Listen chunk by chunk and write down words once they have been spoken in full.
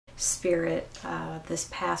spirit this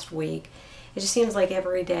past week. It just seems like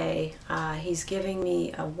every day he's giving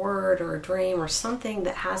me a word or a dream or something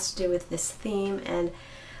that has to do with this theme, and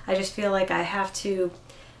I just feel like I have to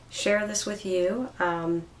share this with you.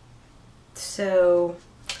 So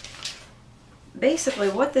basically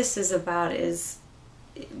what this is about is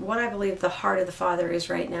what I believe the heart of the Father is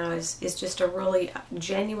right now is just a really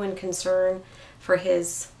genuine concern for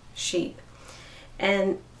his sheep.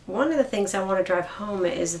 And one of the things I want to drive home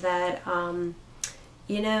is that,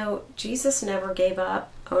 you know, Jesus never gave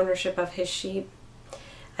up ownership of his sheep.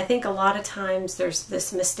 I think a lot of times there's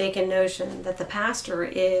this mistaken notion that the pastor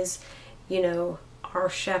is, you know, our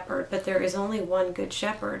shepherd, but there is only one good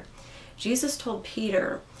shepherd. Jesus told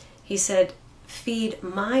Peter, he said, feed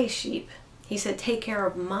my sheep. He said, take care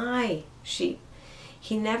of my sheep.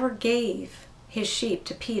 He never gave his sheep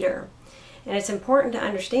to Peter. And it's important to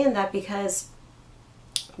understand that, because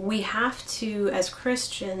we have to, as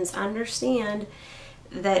Christians, understand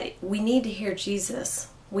that we need to hear Jesus.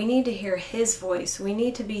 We need to hear his voice. We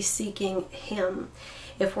need to be seeking him.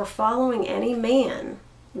 If we're following any man,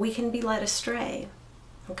 we can be led astray.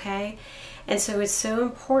 Okay? And so it's so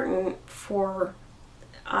important for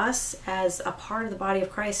us as a part of the body of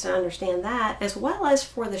Christ to understand that, as well as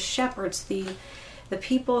for the shepherds, the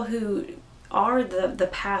people who are the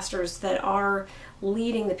pastors that are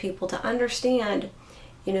leading the people, to understand,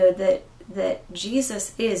 you know, that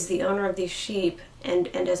Jesus is the owner of these sheep, and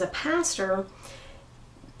as a pastor,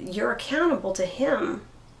 you're accountable to him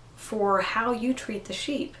for how you treat the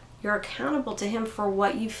sheep. You're accountable to him for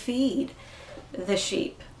what you feed the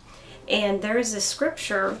sheep. And there is a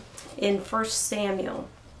scripture in 1 Samuel,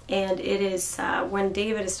 and it is when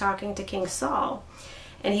David is talking to King Saul,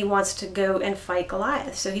 and he wants to go and fight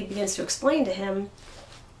Goliath. So he begins to explain to him,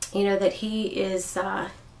 you know, that he is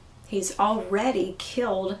he's already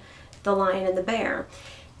killed the lion and the bear.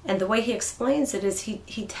 And the way he explains it is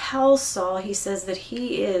he tells Saul, he says that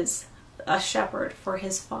he is a shepherd for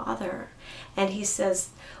his father. And he says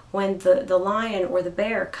when the lion or the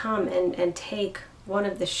bear come and take one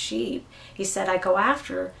of the sheep, he said, I go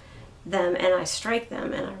after them and I strike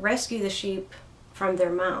them and I rescue the sheep from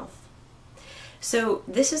their mouth. So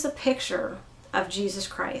this is a picture of Jesus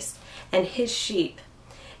Christ and his sheep.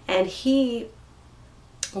 And he,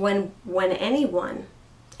 when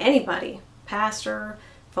anybody, pastor,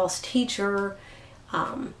 false teacher,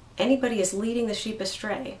 anybody is leading the sheep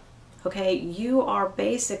astray, okay, you are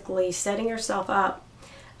basically setting yourself up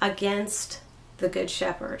against the good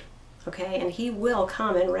shepherd, okay, and he will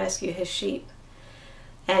come and rescue his sheep.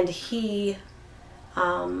 And he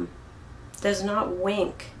does not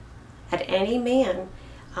wink at any man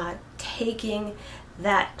taking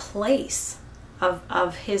that place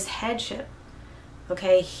of his headship.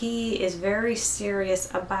 Okay, he is very serious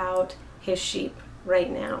about his sheep right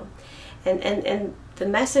now. And the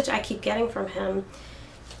message I keep getting from him,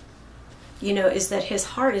 you know, is that his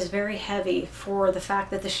heart is very heavy for the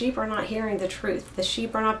fact that the sheep are not hearing the truth. The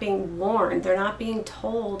sheep are not being warned. They're not being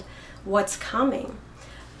told what's coming.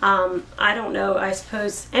 I don't know, I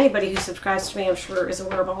suppose anybody who subscribes to me, I'm sure, is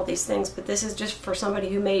aware of all these things, but this is just for somebody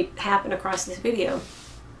who may happen across this video.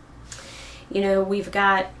 You know, we've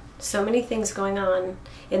got so many things going on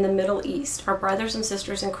in the Middle East. Our brothers and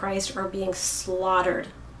sisters in Christ are being slaughtered,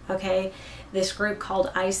 okay? This group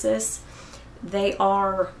called ISIS, they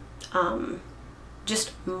are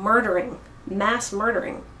just murdering, mass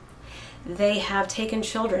murdering. They have taken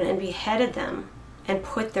children and beheaded them and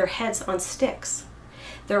put their heads on sticks.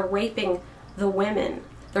 They're raping the women.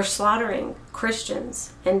 They're slaughtering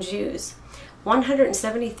Christians and Jews.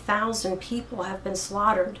 170,000 people have been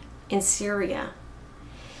slaughtered in Syria.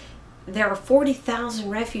 There are 40,000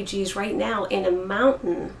 refugees right now in a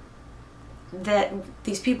mountain that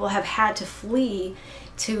these people have had to flee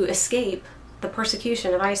to escape the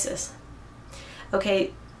persecution of ISIS.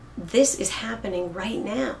 Okay, this is happening right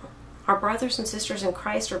now. Our brothers and sisters in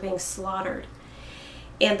Christ are being slaughtered.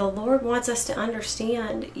 And the Lord wants us to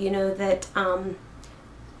understand, you know, that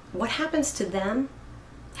what happens to them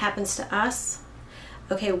happens to us.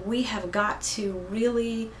 Okay, we have got to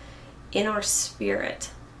really, in our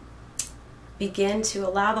spirit, begin to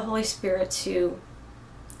allow the Holy Spirit to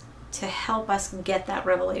help us get that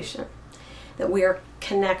revelation. That we are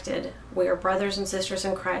connected. We are brothers and sisters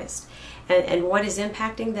in Christ. And what is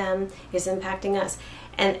impacting them is impacting us.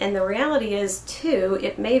 And the reality is, too,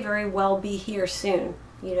 it may very well be here soon.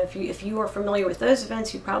 You know, if you are familiar with those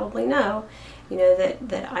events, you probably know, you know,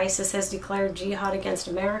 that ISIS has declared jihad against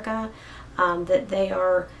America, that they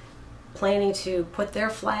are planning to put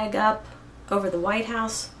their flag up over the White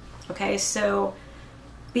House. Okay, so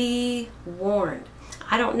be warned.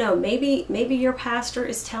 I don't know. Maybe your pastor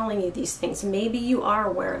is telling you these things. Maybe you are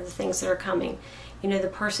aware of the things that are coming. You know, the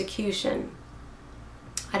persecution.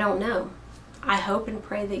 I don't know. I hope and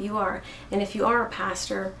pray that you are. And if you are a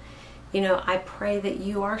pastor, you know, I pray that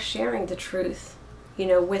you are sharing the truth, you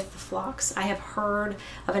know, with the flocks. I have heard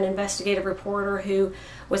of an investigative reporter who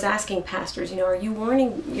was asking pastors, you know, are you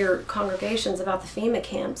warning your congregations about the FEMA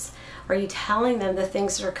camps? Are you telling them the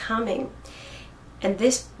things that are coming? And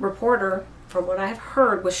this reporter, from what I've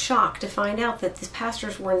heard, was shocked to find out that these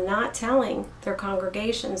pastors were not telling their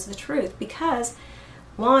congregations the truth because,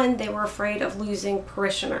 one, they were afraid of losing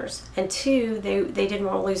parishioners, and two, they didn't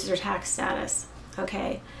want to lose their tax status.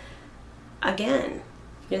 Okay? Again,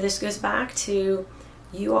 you know, this goes back to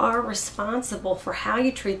you are responsible for how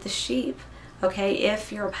you treat the sheep. Okay?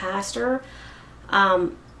 If you're a pastor,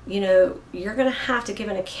 you know, you're going to have to give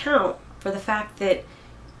an account for the fact that,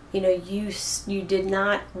 you know, you did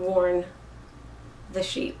not warn the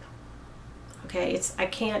sheep. Okay? I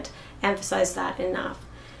can't emphasize that enough.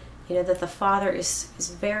 You know, that the Father is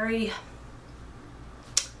very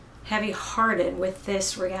heavy-hearted with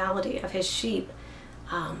this reality of his sheep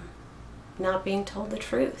not being told the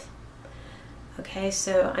truth. Okay,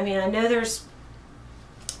 so, I mean, I know there's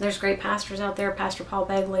great pastors out there, Pastor Paul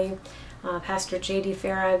Begley, Pastor J.D.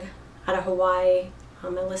 Farag out of Hawaii. I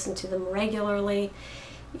listen to them regularly.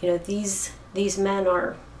 You know, these men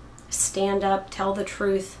are stand up, tell the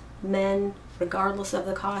truth men, regardless of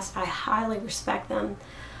the cost. I highly respect them.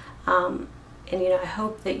 And, you know, I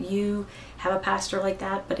hope that you have a pastor like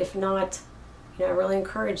that, but if not, you know, I really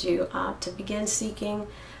encourage you to begin seeking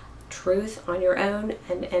truth on your own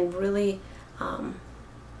and really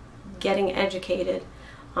getting educated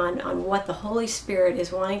on what the Holy Spirit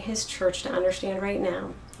is wanting his church to understand right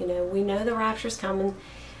now. You know, we know the rapture's coming,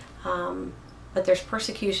 but there's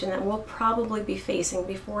persecution that we'll probably be facing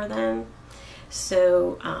before then.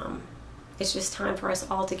 So it's just time for us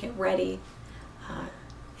all to get ready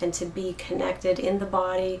and to be connected in the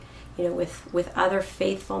body, you know, with other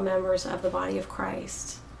faithful members of the body of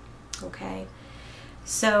Christ. Okay?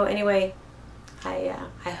 So anyway, I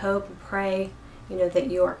hope and pray, you know, that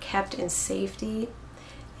you are kept in safety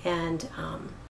and